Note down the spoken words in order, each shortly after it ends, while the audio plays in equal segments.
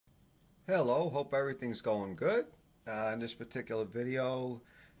Hello, hope everything's going good. In this particular video,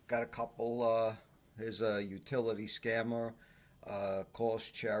 got a couple, here's a utility scammer, calls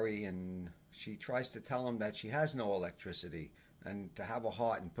Cherry and she tries to tell him that she has no electricity and to have a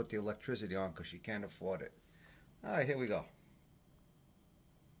heart and put the electricity on because she can't afford it. All right, here we go.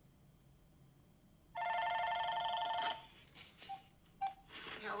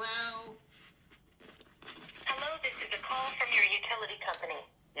 Hello? Hello, this is a call from your utility company.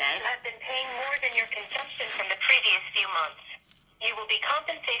 Yes? You have been paying more than your consumption from the previous few months. You will be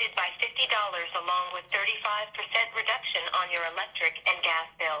compensated by $50 along with 35% reduction on your electric and gas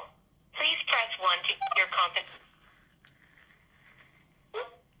bill. Please press 1 to get your compensation.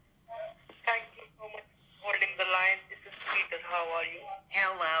 Thank you so much for holding the line. This is Peter. How are you?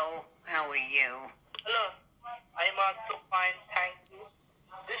 Hello? How are you? Hello. I am also fine. Thank you.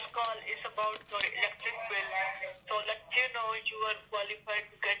 This call is about your electric bill. So let you know you are qualified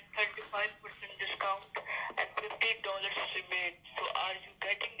to get 35% discount and $50 rebate. So are you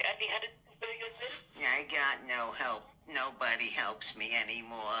getting any help to pay your bill? I got no help. Nobody helps me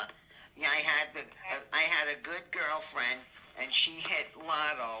anymore. Yeah, I had a good girlfriend, and she hit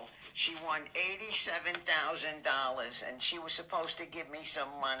lotto. She won $87,000, and she was supposed to give me some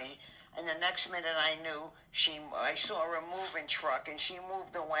money. And the next minute I knew, I saw a moving truck, and she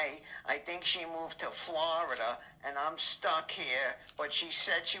moved away. I think she moved to Florida, and I'm stuck here. But she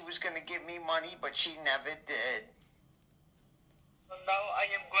said she was going to give me money, but she never did. So now I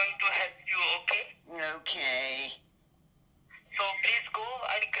am going to help you, okay? Okay. So please go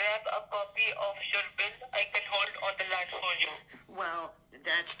and grab a copy of your bill. I can hold on the line for you. Well,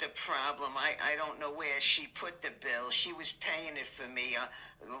 that's the problem. I don't know where she put the bill. She was paying it for me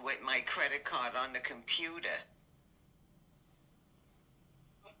with my credit card on the computer.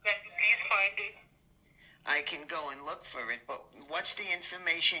 Can you please find it? I can go and look for it, but what's the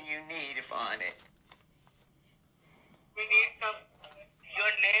information you need on it? We need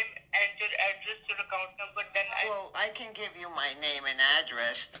your name and your address, your account number. Well, I can give you my name and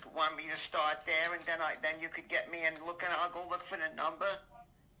address. Want me to start there, and then you could get me and I'll go look for the number.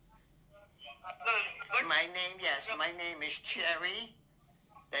 My name is Cherry.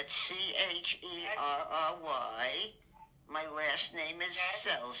 That's Cherry. My last name is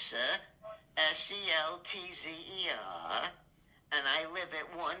Seltzer, Seltzer, and I live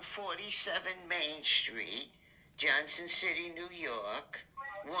at 147 Main Street, Johnson City, New York.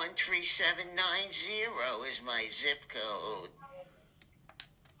 13790 is my zip code.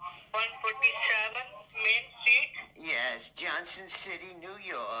 147 Main Street? Yes, Johnson City, New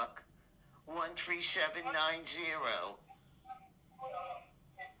York. 13790.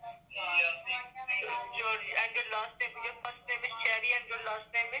 Your last name, your first name is Cherry and your last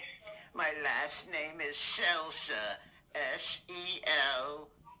name is? My last name is Seltzer, Seltzer.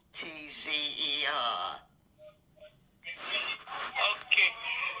 Okay.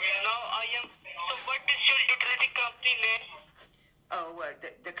 Now so what is your utility company name? Oh,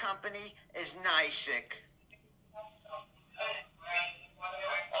 the company is NICIC.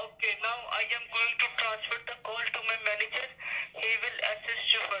 Okay, now I am going to transfer the call to my manager. He will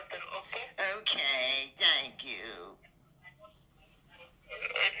assist you further, okay? Okay, thank you.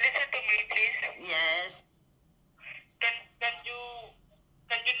 Listen to me, please. Yes? Can you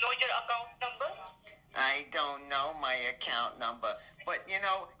know your account number? I don't know my account number. But,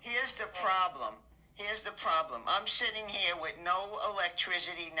 here's the problem. I'm sitting here with no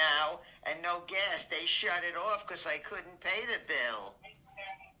electricity now and no gas. They shut it off because I couldn't pay the bill.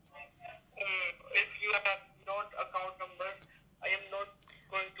 If you have not account number, I am not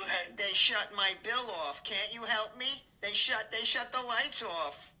going to help. They shut my bill off. Can't you help me? They shut the lights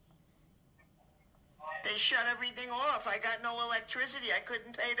off. They shut everything off. I got no electricity. I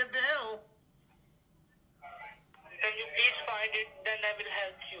couldn't pay the bill. Can you please find it? Then I will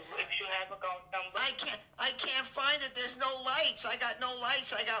help you if you have account number. I can't find it. There's no lights. I got no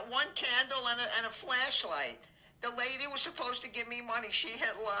lights. I got one candle and a flashlight. The lady was supposed to give me money. She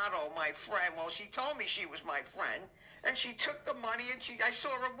hit lotto, my friend. Well, she told me she was my friend. And she took the money and I saw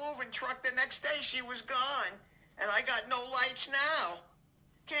her moving truck the next day. She was gone. And I got no lights now.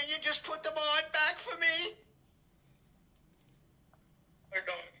 Can't you just put them on back for me? Hold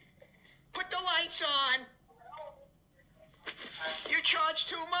on. Put the lights on. You charge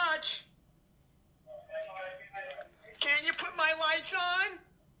too much. Can you put my lights on?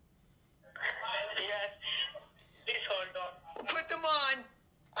 Yes. Please hold on. Put them on.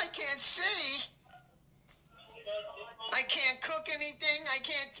 I can't see. I can't cook anything. I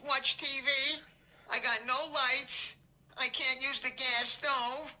can't watch TV. I got no lights. I can't use the gas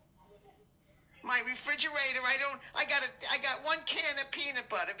stove. My refrigerator, I got one can of peanut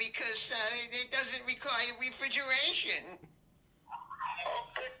butter because it doesn't require refrigeration.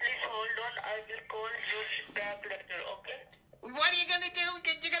 Okay, please hold on. I will call you back later, okay? What are you gonna do?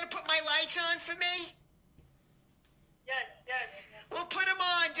 You're gonna put my lights on for me? Yes, yes. Well, put them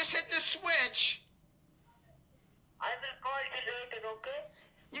on. Just hit the switch. I will call you later, okay?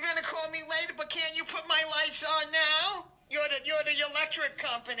 You're gonna call me later, but can't you put my lights on now? You're the electric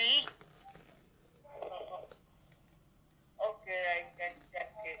company. Okay, I can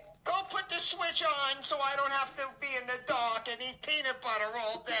check it. Go put the switch on so I don't have to be in the dark and eat peanut butter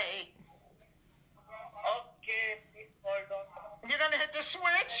all day. Okay, please hold on. You're gonna hit the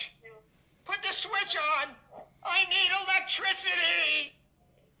switch? Put the switch on. I need electricity.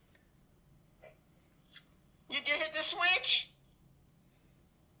 You hit the switch?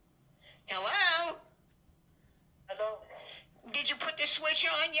 Hello? Hello? Did you put the switch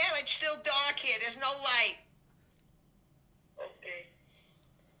on yet? It's still dark here. There's no light. Okay.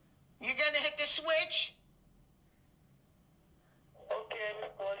 You gonna hit the switch? Okay, I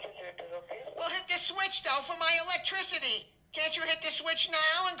will call you later, okay? Well, hit the switch, though, for my electricity. Can't you hit the switch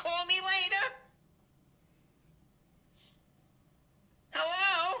now and call me later?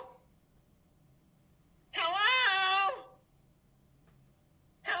 Hello? Hello?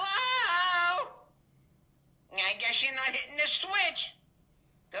 Hello? I guess you're not hitting the switch.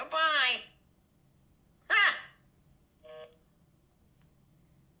 Goodbye. Ha!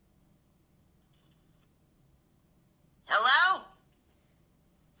 Hello?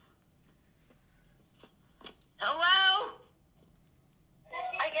 Hello?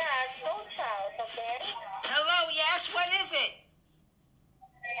 Yes, don't shout, okay? Hello, yes, what is it?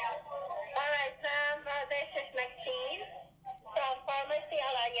 All right, this is Maxine from Pharmacy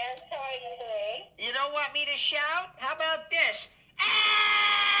Alliance. How are you doing? You don't want me to shout? How about this?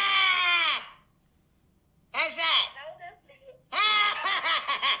 Ah! How's that? Louder, please.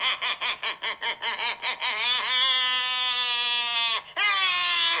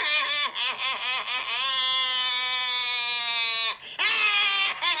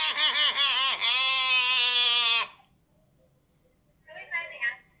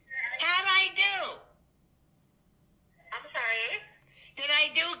 How'd I do? I'm sorry. Did I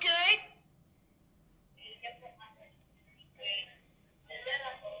do good?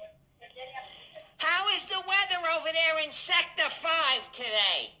 How is the weather over there in Sector 5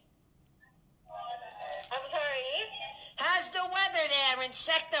 today? I'm sorry. How's the weather there in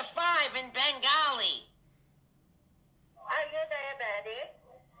Sector 5 in Bengali? Are you diabetic?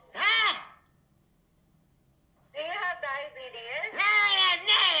 Huh? Do you have diabetes? No,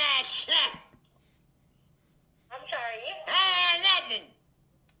 I'm sorry. nothing.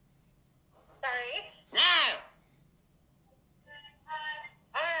 Sorry. No.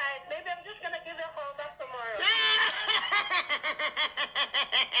 All right, maybe I'm just gonna give you a call back tomorrow.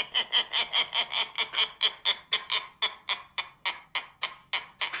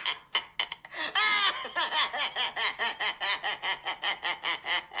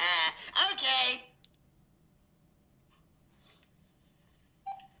 Okay.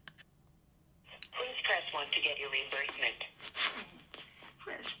 Please press 1 to get your reimbursement.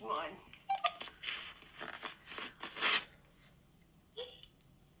 Press 1.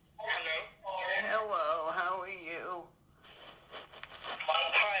 Hello? Hello, how are you?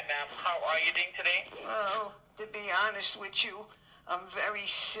 Hi, ma'am. How are you doing today? Well, to be honest with you, I'm very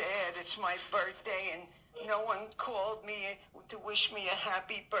sad. It's my birthday and no one called me to wish me a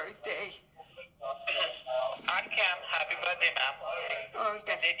happy birthday. I can. Happy birthday, ma'am. Okay.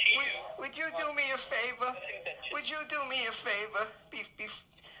 Birthday to you. Would you do me a favor? Would you do me a favor?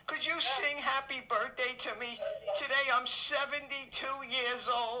 Could you sing happy birthday to me? Today I'm 72 years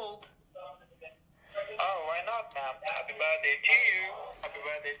old. Oh, why not, ma'am? Happy birthday to you. Happy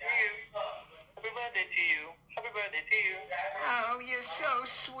birthday to you. Happy birthday to you. Happy birthday to you. Oh, you're so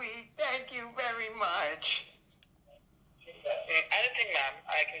sweet. Thank you very much. Anything, ma'am,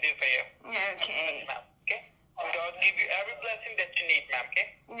 I can do for you. Okay. Ma'am, okay? And God give you every blessing that you need, ma'am,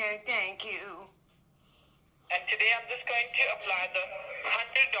 okay? No, thank you. And today I'm just going to apply the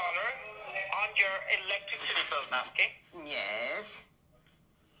 $100 on your electricity bill, ma'am, okay? Yes.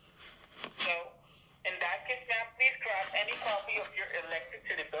 So, in that case, ma'am, please grab any copy of your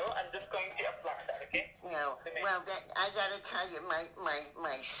electricity bill. I'm just going to apply that, okay? No, well, I gotta tell you,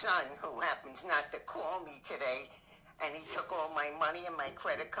 my son, who happens not to call me today, and he took all my money and my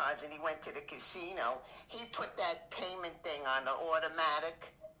credit cards and he went to the casino, he put that payment thing on the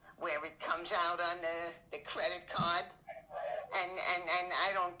automatic where it comes out on the credit card, and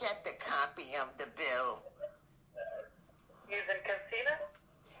I don't get the copy of the bill. He's in casino?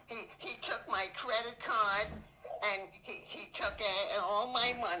 he took my credit card, and he took all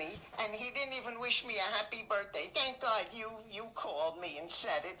my money, and he didn't even wish me a happy birthday. Thank God you called me and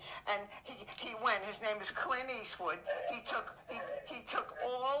said it. And he went. His name is Clint Eastwood. He took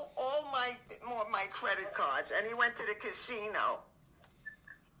all my credit cards, and he went to the casino.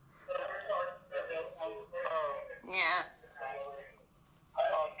 Yeah.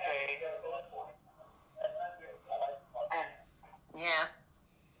 Okay. Yeah.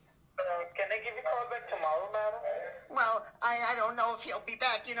 Can I give you a call back tomorrow, madam? Well, I don't know if he'll be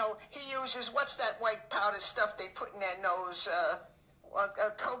back. You know, he uses, what's that white powder stuff they put in their nose?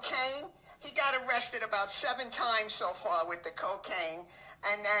 Cocaine? He got arrested about 7 times so far with the cocaine.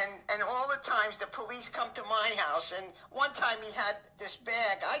 And all the times the police come to my house, and one time he had this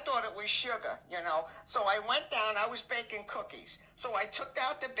bag. I thought it was sugar, you know. So I went down, I was baking cookies. So I took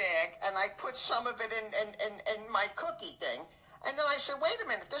out the bag and I put some of it in my cookie thing. And then I said, wait a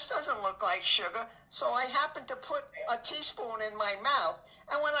minute, this doesn't look like sugar. So I happened to put a teaspoon in my mouth.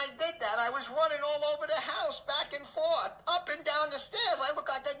 And when I did that, I was running all over the house, back and forth, up and down the stairs. I look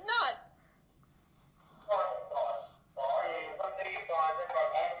like a nut.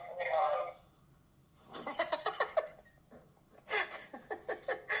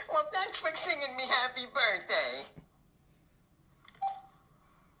 Well, thanks for singing me happy birthday.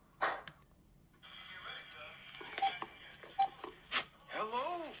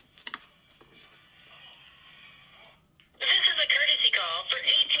 Hello? This is a courtesy call for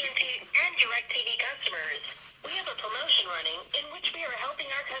AT&T and DirecTV customers. We have a promotion running in which we are helping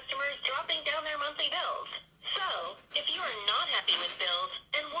our customers dropping down their monthly bills. So, if you are not happy with bills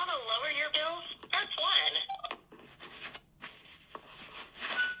and want to lower your bills, press 1.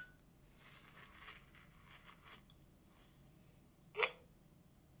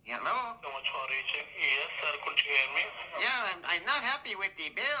 Hello? So much for reaching. Yes, sir. Could you hear me? Yeah, I'm not happy with the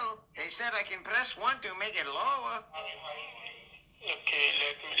bill. They said I can press 1 to make it lower. Okay,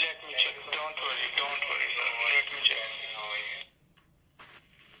 let me check. Don't worry, sir. Let me check.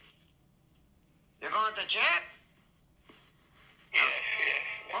 You're going to check? Yes.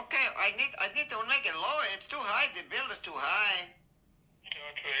 Okay, I need to make it lower. It's too high. The bill is too high.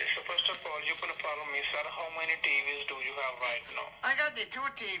 Don't worry. So first of all, you can follow me, sir. How many TVs do you have right now? I got the 2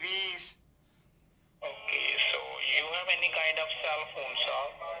 TVs. Okay, so you have any kind of cell phone, sir?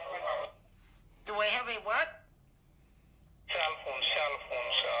 Do I have a what? Cell phone,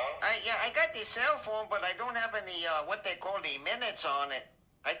 sir. Yeah, I got the cell phone, but I don't have any, what they call the minutes on it.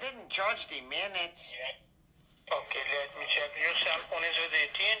 I didn't charge the minutes. Okay, let me check. Your cell phone is with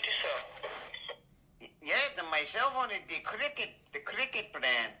AT&T, sir? Yeah, my cell phone is the Cricket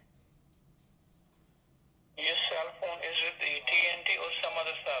brand. Your cell phone is with AT&T or some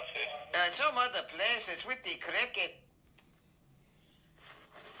other service? Some other place. It's with the Cricket.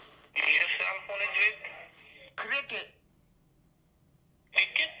 Your cell phone is with Cricket.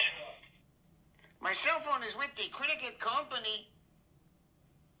 Ticket? My cell phone is with the Cricket company.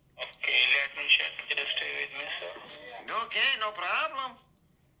 Okay, let me check. Just stay with me, sir. Okay, no problem.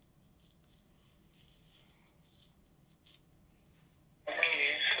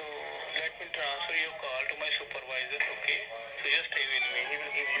 Okay, so let me transfer your call to my supervisor, okay? So just stay with me. He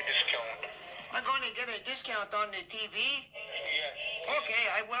will give you discount. I'm going to get a discount on the TV. Yes. Okay,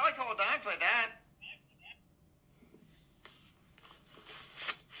 I'll hold on for that.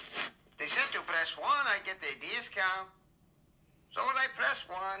 They said to press 1, I get the discount. So when I press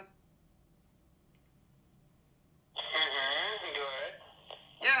 1. Go ahead.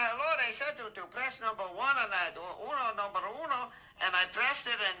 Yeah, hello, they said to press number 1, and I do number uno, and I pressed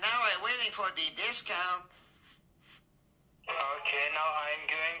it, and now I'm waiting for the discount. Okay, now I'm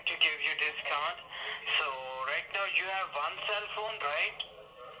going to give you discount. So right now you have one cell phone, right?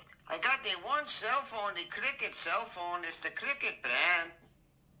 I got the one cell phone, the Cricket cell phone. It's the Cricket brand.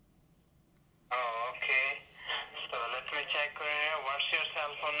 Oh, okay. So let me check. What's your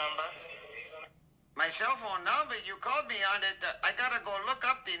cell phone number? My cell phone number, you called me on it. I gotta go look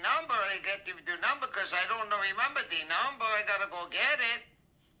up the number. I get the number because I don't remember the number. I gotta go get it.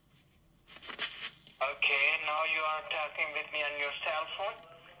 Okay, now you are talking with me on your cell phone?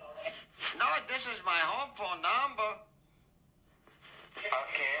 No, this is my home phone number.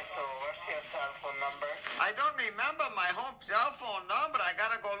 Okay, so what's your cell phone number? I don't remember my home cell phone number. I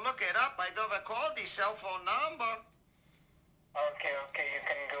gotta go look it up. I never called the cell phone number. Okay, you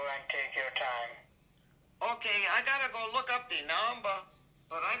can go and take your time. Okay, I gotta go look up the number.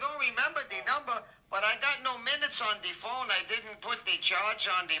 But I don't remember the number. But I got no minutes on the phone. I didn't put the charge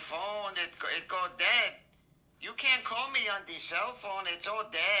on the phone. It go dead. You can't call me on the cell phone. It's all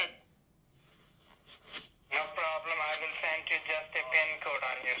dead. No problem. I will send you just a PIN code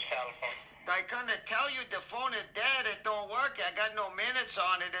on your cell phone. I couldn't tell you the phone is dead. It don't work. I got no minutes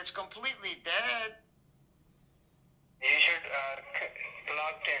on it. It's completely dead. You should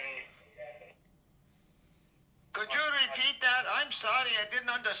logged in. Could you repeat that? I'm sorry. I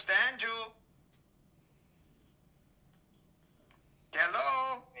didn't understand you.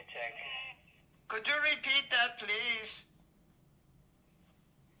 Hello? Let me check. Could you repeat that, please?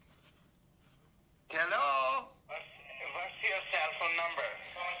 Hello? What's your cell phone number?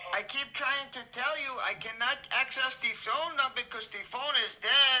 I keep trying to tell you I cannot access the phone number because the phone is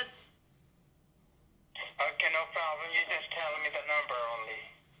dead. Okay, no problem. You just tell me the number only.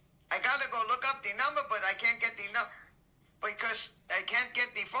 I gotta go look up the number, but I can't get the number because I can't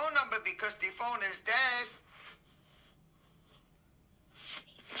get the phone number because the phone is dead.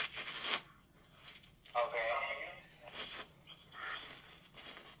 Okay.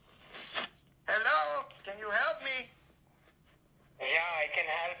 Hello? Can you help me? Yeah, I can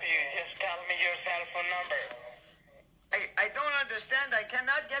help you. Just tell me your cell phone number. I don't understand. I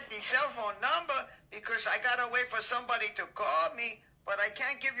cannot get the cell phone number because I gotta wait for somebody to call me. But I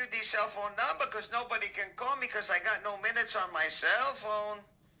can't give you the cell phone number because nobody can call me because I got no minutes on my cell phone.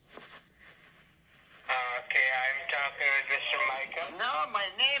 Okay, I'm talking with Mr. Michael. No, my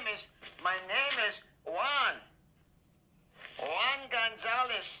name is Juan. Juan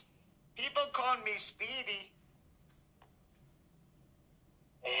Gonzalez. People call me Speedy.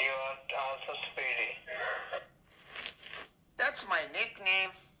 You are also Speedy. That's my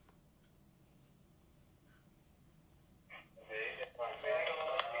nickname.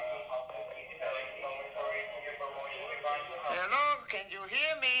 Hello, can you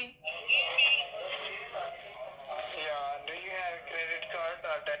hear me? Yeah, do you have credit card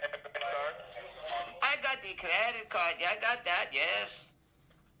or debit card? I got the credit card. Yeah, I got that, yes.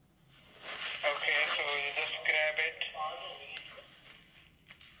 Okay, so you just grab it.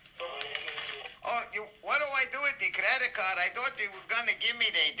 Oh, what do I do with the credit card? I thought you were going to give me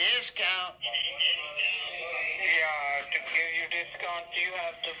the discount. Yeah, to give you discount, you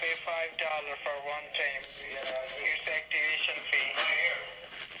have to pay $5 for one time. It's activation fee.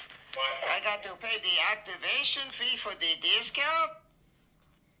 I got to pay the activation fee for the discount?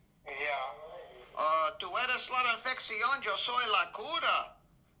 Yeah. Tu eres la infección, yo soy la cura.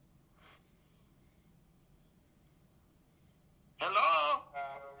 Hello?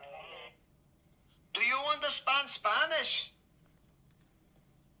 Do you understand Spanish?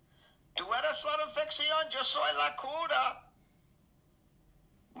 Tu eres la infección, yo soy la cura.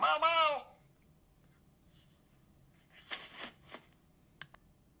 Mamá.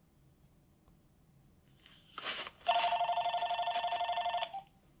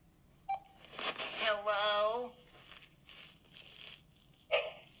 Hello?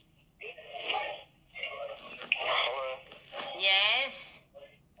 Hello. Yes?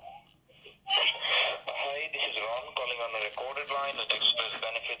 Hi, this is Ron calling on a recorded line at Express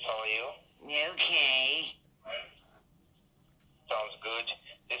Benefits. How are you? Okay. Sounds good.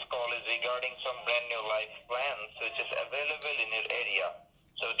 This call is regarding some brand new life plans which is available in your area.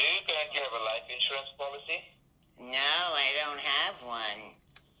 So do you currently have a life insurance policy? No, I don't have one.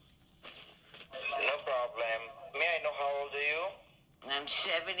 No problem. May I know how old are you? I'm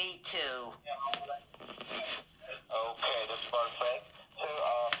 72. Okay, that's perfect. So,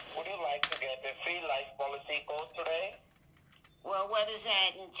 would you like to get a free life policy quote today? Well, what does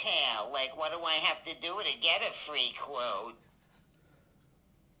that entail? Like, what do I have to do to get a free quote?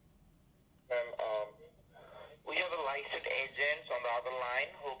 We have a licensed agent on the other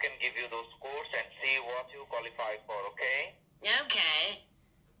line who can give you those quotes and see what you qualify for, okay? Okay.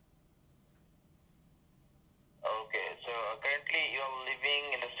 Okay, so currently you're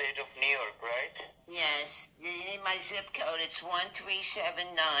living in the state of New York, right? Yes. You need my zip code? It's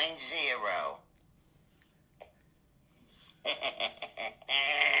 13790.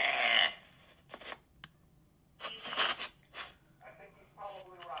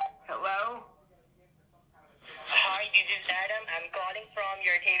 Hello? Hi, this is Adam. I'm calling from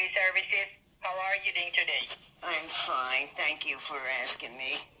your TV services. How are you doing today? I'm fine. Thank you for asking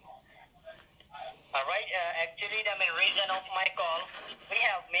me. All right. Actually, the main reason of my call, we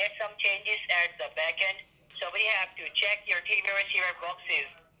have made some changes at the back end, so we have to check your TV receiver boxes.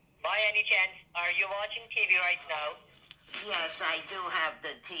 By any chance, are you watching TV right now? Yes, I do have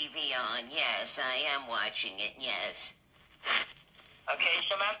the TV on. Yes, I am watching it. Yes. Okay,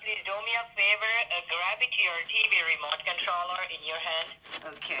 so ma'am, please do me a favor. Grab it to your TV remote controller in your hand.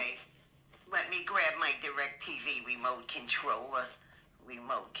 Okay. Let me grab my DirecTV remote controller.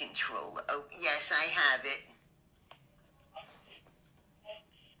 Remote controller. Oh, yes, I have it.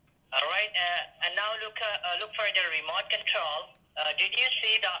 All right, and now look for the remote control. Did you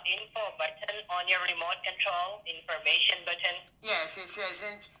see the info button on your remote control, information button? Yes, it says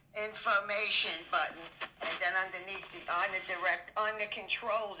information button, and then underneath on the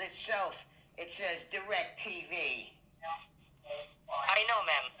controls itself, it says Direct TV. I know,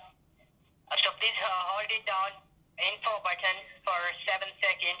 ma'am. So please hold it down, info button for 7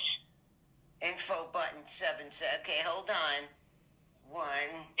 seconds. Info button 7 seconds. Okay, hold on. 1,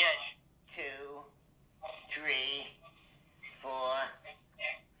 Yes. 2, 3, 4,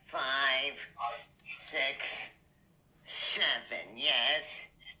 5, 6, 7.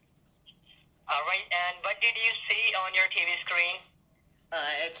 Yes. All right, and what did you see on your TV screen?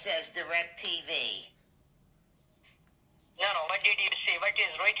 It says Direct TV. No, what did you see? What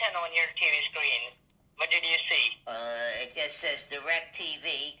is written on your TV screen? What did you see? It just says Direct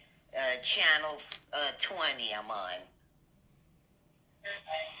TV, channel 20 I'm on.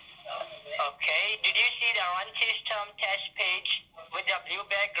 Okay, did you see the run system test page with the blue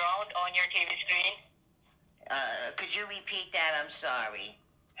background on your TV screen? Could you repeat that? I'm sorry.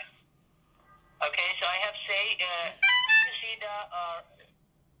 Okay, so I have say, did you see the,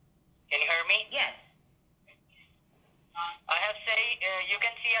 can you hear me? Yes. I have say, you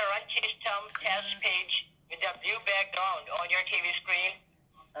can see a run system test page with the blue background on your TV screen.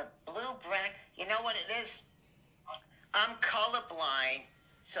 A blue brand. You know what it is? I'm colorblind,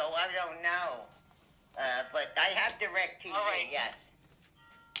 so I don't know. But I have Direct TV. All right. Yes.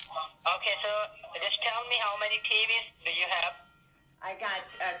 Okay, so just tell me how many TVs do you have? I got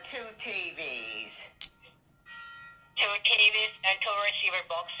 2 TVs. 2 TVs and 2 receiver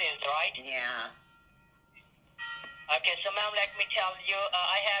boxes, right? Yeah. Okay, so ma'am, let me tell you,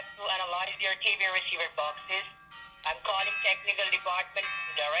 I have to analyze your TV receiver boxes. I'm calling technical department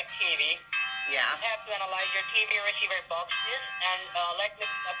Direct TV. Yeah. I have to analyze your TV receiver boxes and let me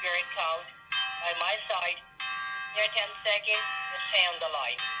put up your account by my side. Here, 10 seconds, just stay on the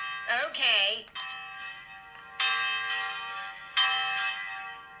line. Okay.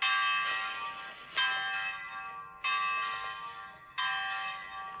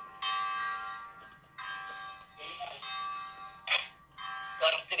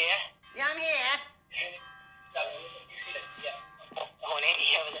 Got him today? Yeah, I'm here.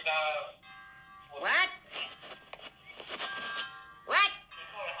 What? What?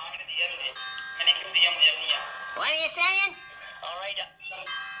 What are you saying? All right,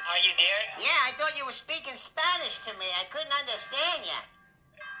 are you there? Yeah, I thought you were speaking Spanish to me. I couldn't understand you.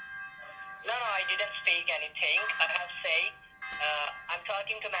 No, I didn't speak anything. I have say, I'm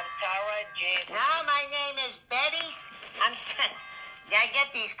talking to Ma'am Tara J. No, my name is Betty. I get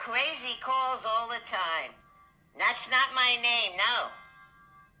these crazy calls all the time. That's not my name, no.